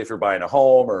 especially if you're buying a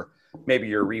home or maybe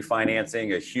you're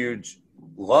refinancing a huge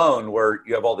loan where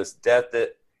you have all this debt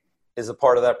that is a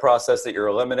part of that process that you're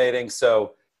eliminating.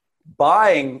 So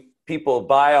people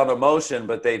buy on emotion,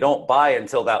 but they don't buy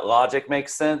until that logic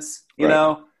makes sense, you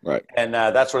know? Right. And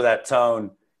that's where that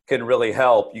tone can really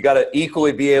help. You got to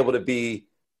equally be able to be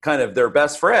kind of their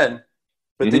best friend,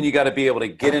 but then you got to be able to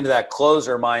get into that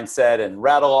closer mindset and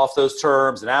rattle off those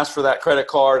terms and ask for that credit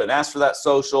card and ask for that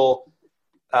social,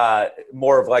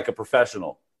 more of like a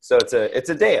professional. So it's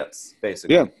a dance,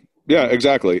 basically. Yeah,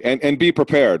 exactly. And be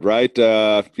prepared, right?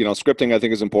 Scripting I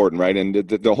think is important, right? And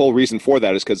the whole reason for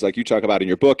that is because like you talk about in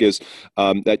your book is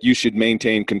that you should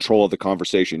maintain control of the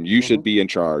conversation. You should be in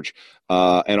charge.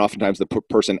 And oftentimes the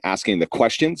person asking the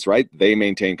questions, right? They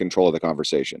maintain control of the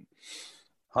conversation.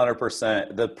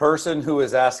 100%. The person who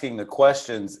is asking the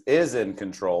questions is in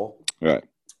control. Right.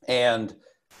 And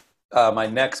my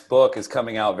next book is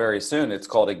coming out very soon. It's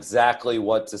called Exactly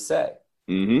What to Say.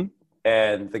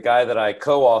 And the guy that I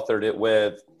co-authored it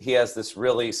with, he has this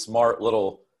really smart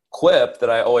little quip that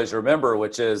I always remember,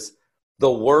 which is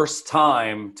the worst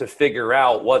time to figure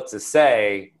out what to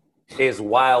say is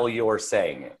while you're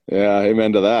saying it. Yeah,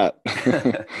 amen to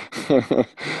that.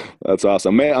 That's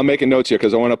awesome. I'm making notes here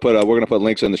because I want to we're going to put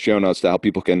links in the show notes to how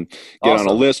people can get on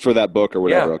a list for that book or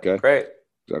whatever. Okay. Great.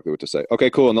 Exactly what to say. Okay,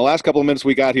 cool. In the last couple of minutes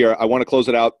we got here, I want to close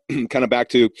it out kind of back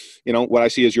to, what I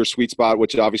see as your sweet spot,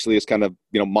 which obviously is kind of,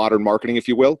 modern marketing, if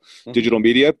you will, digital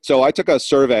media. So I took a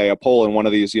poll in one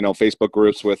of these, Facebook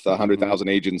groups with 100,000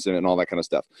 agents in it and all that kind of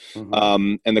stuff.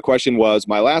 And the question was,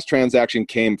 my last transaction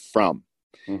came from,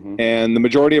 and the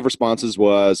majority of responses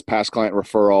was past client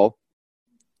referral,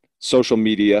 social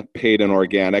media, paid and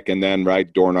organic, and then,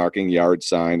 door knocking, yard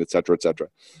sign, et cetera, et cetera.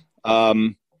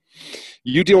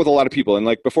 You deal with a lot of people. And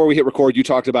like before we hit record, you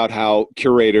talked about how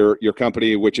Curator, your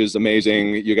company, which is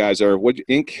amazing. You guys are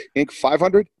Inc.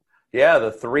 500? Yeah, the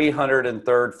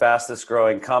 303rd fastest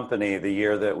growing company the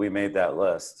year that we made that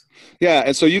list. Yeah.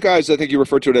 And so you guys, I think you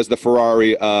refer to it as the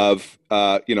Ferrari of,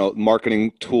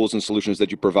 marketing tools and solutions that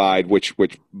you provide, which,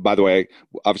 by the way,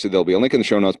 obviously there'll be a link in the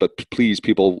show notes, but please,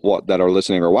 people that are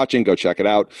listening or watching, go check it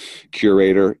out.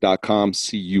 Curaytor.com,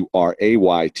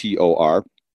 Curaytor.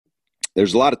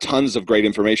 There's tons of great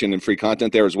information and free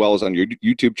content there, as well as on your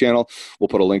YouTube channel. We'll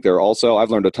put a link there also. I've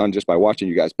learned a ton just by watching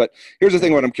you guys. But here's the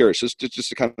thing, what I'm curious, just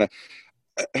to kind of,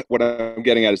 what I'm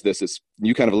getting at is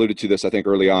you kind of alluded to this, I think,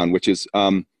 early on, which is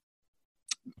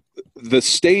the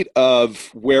state of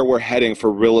where we're heading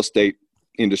for real estate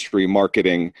industry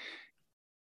marketing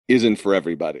isn't for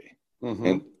everybody.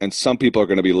 And some people are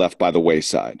going to be left by the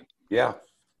wayside. Yeah.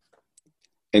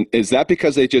 And is that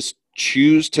because they just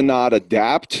choose to not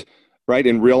adapt, right?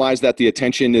 And realize that the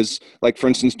attention is, like, for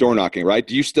instance, door knocking, right?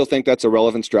 Do you still think that's a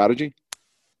relevant strategy?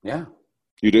 Yeah.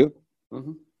 You do?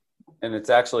 And it's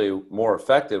actually more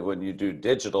effective when you do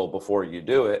digital before you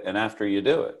do it and after you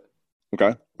do it.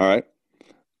 Okay. All right.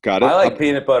 Got it. I like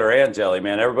peanut butter and jelly,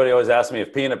 man. Everybody always asks me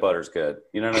if peanut butter's good.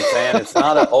 You know what I'm saying? It's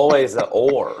not always an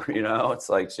or, it's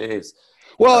like, geez.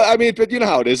 Well, I mean, but you know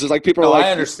how it is. It's like people are like.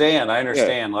 I understand.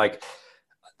 Yeah. Like,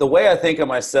 the way I think of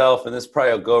myself, and this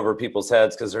probably will go over people's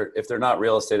heads because if they're not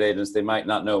real estate agents, they might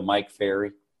not know Mike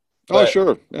Ferry. Oh,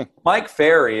 sure. Yeah. Mike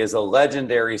Ferry is a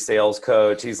legendary sales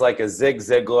coach. He's like a Zig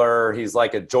Ziglar. He's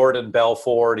like a Jordan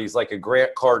Belfort. He's like a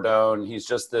Grant Cardone. He's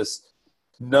just this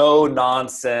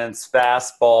no-nonsense,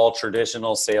 fastball,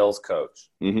 traditional sales coach.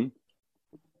 And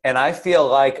I feel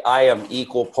like I am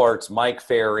equal parts Mike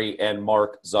Ferry and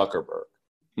Mark Zuckerberg.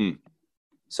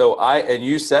 So and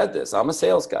you said this, I'm a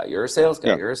sales guy. You're a sales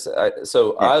guy. Yeah.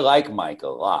 I like Mike a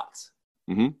lot,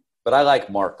 but I like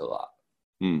Mark a lot.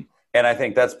 And I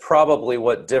think that's probably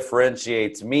what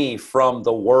differentiates me from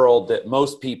the world that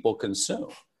most people consume.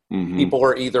 People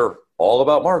are either all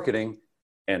about marketing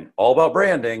and all about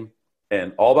branding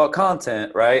and all about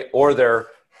content, right? Or they're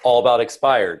all about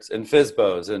expireds and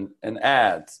FSBOs and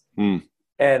ads.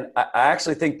 And I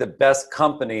actually think the best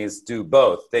companies do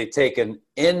both. They take an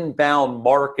inbound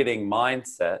marketing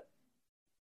mindset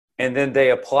and then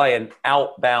they apply an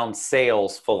outbound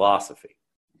sales philosophy.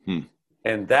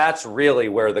 And that's really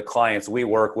where the clients we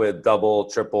work with double,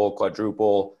 triple,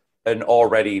 quadruple an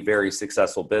already very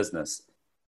successful business.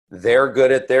 They're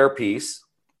good at their piece.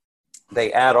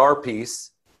 They add our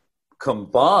piece.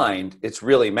 Combined, it's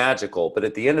really magical. But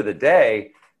at the end of the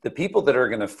day, the people that are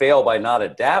going to fail by not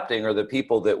adapting are the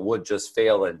people that would just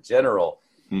fail in general.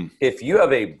 If you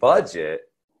have a budget,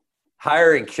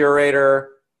 hiring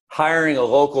curator, hiring a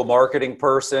local marketing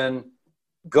person,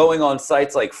 going on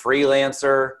sites like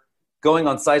Freelancer, going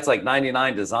on sites like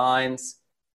 99 Designs,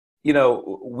 you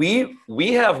know,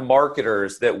 we have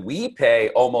marketers that we pay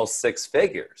almost six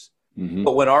figures.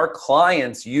 But when our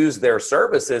clients use their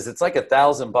services, it's like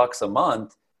 $1,000 a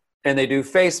month, and they do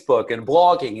Facebook and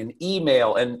blogging and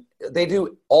email, and they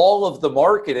do all of the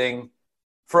marketing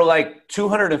for like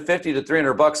 $250 to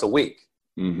 $300 a week.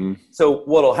 So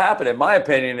what'll happen, in my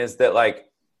opinion, is that like,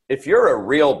 if you're a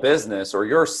real business or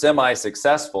you're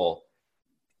semi-successful,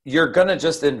 you're going to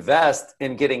just invest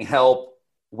in getting help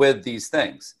with these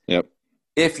things.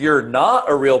 If you're not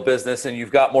a real business and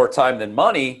you've got more time than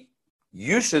money,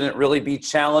 you shouldn't really be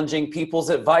challenging people's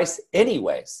advice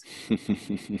anyways.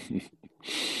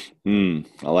 I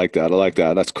like that. I like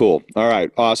that. That's cool. All right.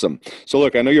 Awesome. So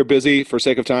look, I know you're busy. For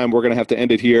sake of time, we're going to have to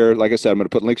end it here. Like I said, I'm going to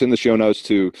put links in the show notes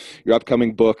to your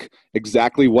upcoming book,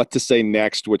 Exactly What to Say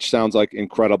Next, which sounds like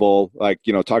incredible. Like,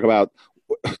 you know, talk about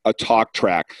a talk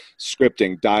track,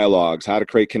 scripting, dialogues, how to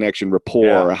create connection,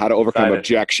 rapport, how to overcome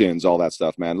objections, all that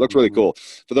stuff, man. It looks really cool.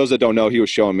 For those that don't know, he was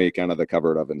showing me kind of the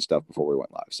cover of it and stuff before we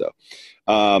went live. So,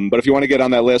 but if you want to get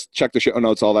on that list, check the show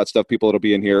notes, all that stuff, people that'll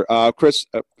be in here. Chris,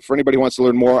 for anybody who wants to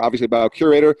learn more, obviously about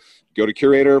Curator, go to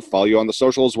Curator, follow you on the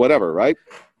socials, whatever, right?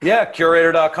 Yeah,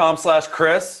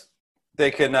 curator.com/Chris.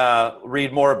 They can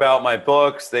read more about my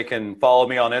books. They can follow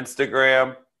me on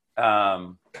Instagram.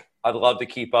 I'd love to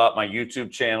keep up my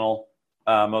YouTube channel.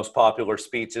 Most popular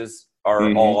speeches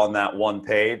are all on that one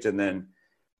page. And then,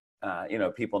 you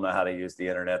know, people know how to use the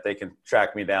internet. They can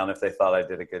track me down if they thought I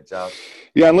did a good job.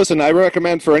 Yeah. And listen, I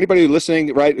recommend for anybody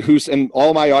listening, right, and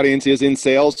all my audience is in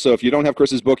sales. So if you don't have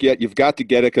Chris's book yet, you've got to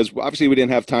get it, because obviously we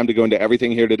didn't have time to go into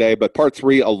everything here today, but part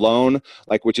 3 alone,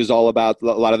 like, which is all about a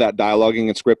lot of that dialoguing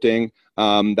and scripting.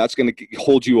 That's going to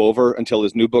hold you over until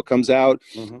his new book comes out,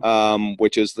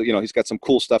 which is, you know, he's got some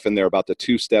cool stuff in there about the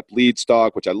 2-step lead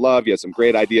stock, which I love. He has some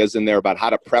great ideas in there about how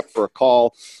to prep for a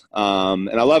call. And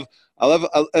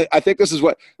I think this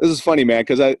is funny, man,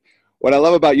 because what I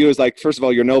love about you is, like, first of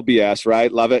all, you're no BS,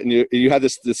 right? Love it. And you had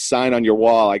this sign on your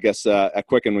wall, I guess, at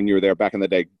Quicken when you were there back in the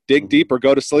day, dig deep or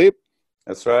go to sleep.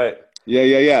 That's right.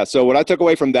 Yeah. So what I took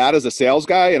away from that as a sales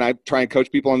guy, and I try and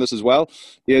coach people on this as well,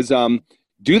 is,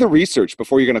 do the research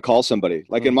before you're going to call somebody.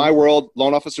 Like in my world,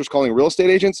 loan officers calling real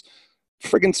estate agents,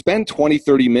 friggin' spend 20,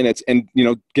 30 minutes and, you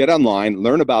know, get online,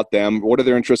 learn about them, what are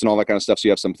their interests and all that kind of stuff, so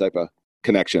you have some type of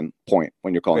connection point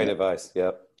when you're calling. Great advice.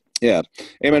 Yep. Yeah.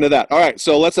 Amen to that. All right.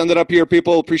 So let's end it up here,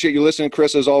 people. Appreciate you listening.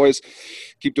 Chris, as always,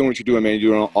 keep doing what you're doing, man.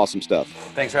 You're doing awesome stuff.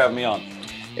 Thanks for having me on.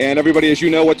 And everybody, as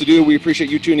you know what to do, we appreciate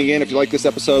you tuning in. If you like this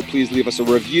episode, please leave us a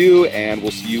review, and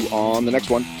we'll see you on the next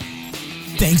one.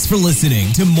 Thanks for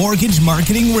listening to Mortgage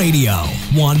Marketing Radio.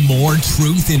 Want more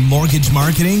truth in mortgage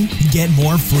marketing? Get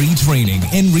more free training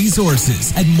and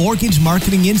resources at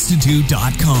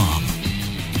mortgagemarketinginstitute.com.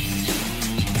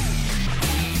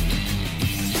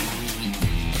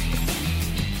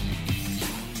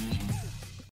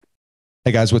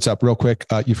 Hey guys, what's up? Real quick,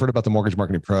 you've heard about the Mortgage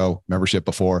Marketing Pro membership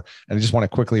before, and I just want to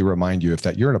quickly remind you, if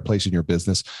that you're in a place in your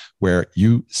business where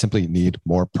you simply need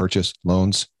more purchase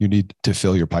loans, you need to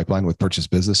fill your pipeline with purchase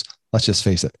business. Let's just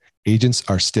face it, agents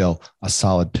are still a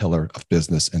solid pillar of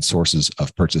business and sources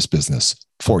of purchase business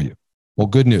for you. Well,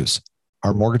 good news.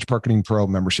 Our Mortgage Marketing Pro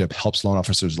membership helps loan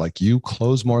officers like you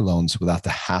close more loans without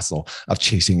the hassle of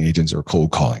chasing agents or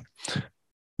cold calling.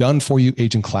 Done for you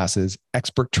agent classes,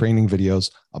 expert training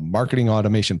videos, a marketing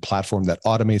automation platform that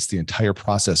automates the entire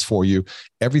process for you,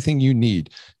 everything you need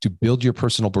to build your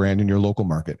personal brand in your local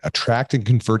market, attract and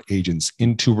convert agents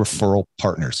into referral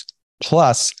partners,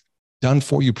 plus done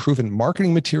for you proven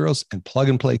marketing materials and plug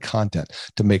and play content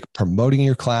to make promoting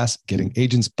your class, getting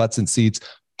agents butts and seats,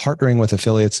 partnering with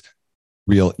affiliates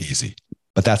real easy.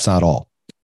 But that's not all.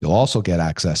 You'll also get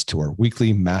access to our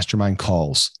weekly mastermind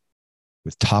calls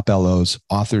with top LOs,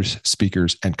 authors,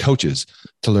 speakers, and coaches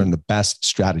to learn the best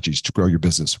strategies to grow your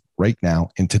business right now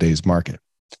in today's market.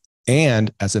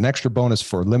 And as an extra bonus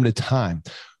for a limited time,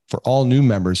 for all new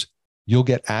members, you'll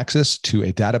get access to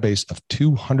a database of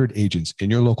 200 agents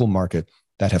in your local market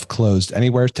that have closed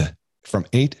anywhere from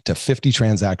 8 to 50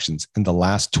 transactions in the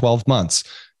last 12 months.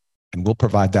 And we'll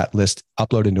provide that list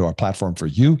uploaded into our platform for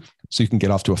you so you can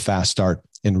get off to a fast start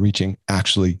in reaching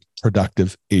actually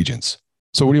productive agents.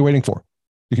 So what are you waiting for?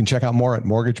 You can check out more at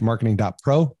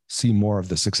mortgagemarketing.pro, see more of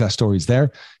the success stories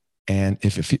there. And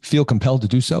if you feel compelled to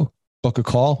do so, book a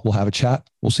call. We'll have a chat.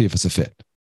 We'll see if it's a fit.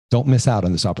 Don't miss out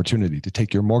on this opportunity to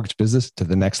take your mortgage business to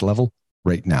the next level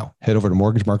right now. Head over to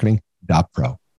mortgagemarketing.pro.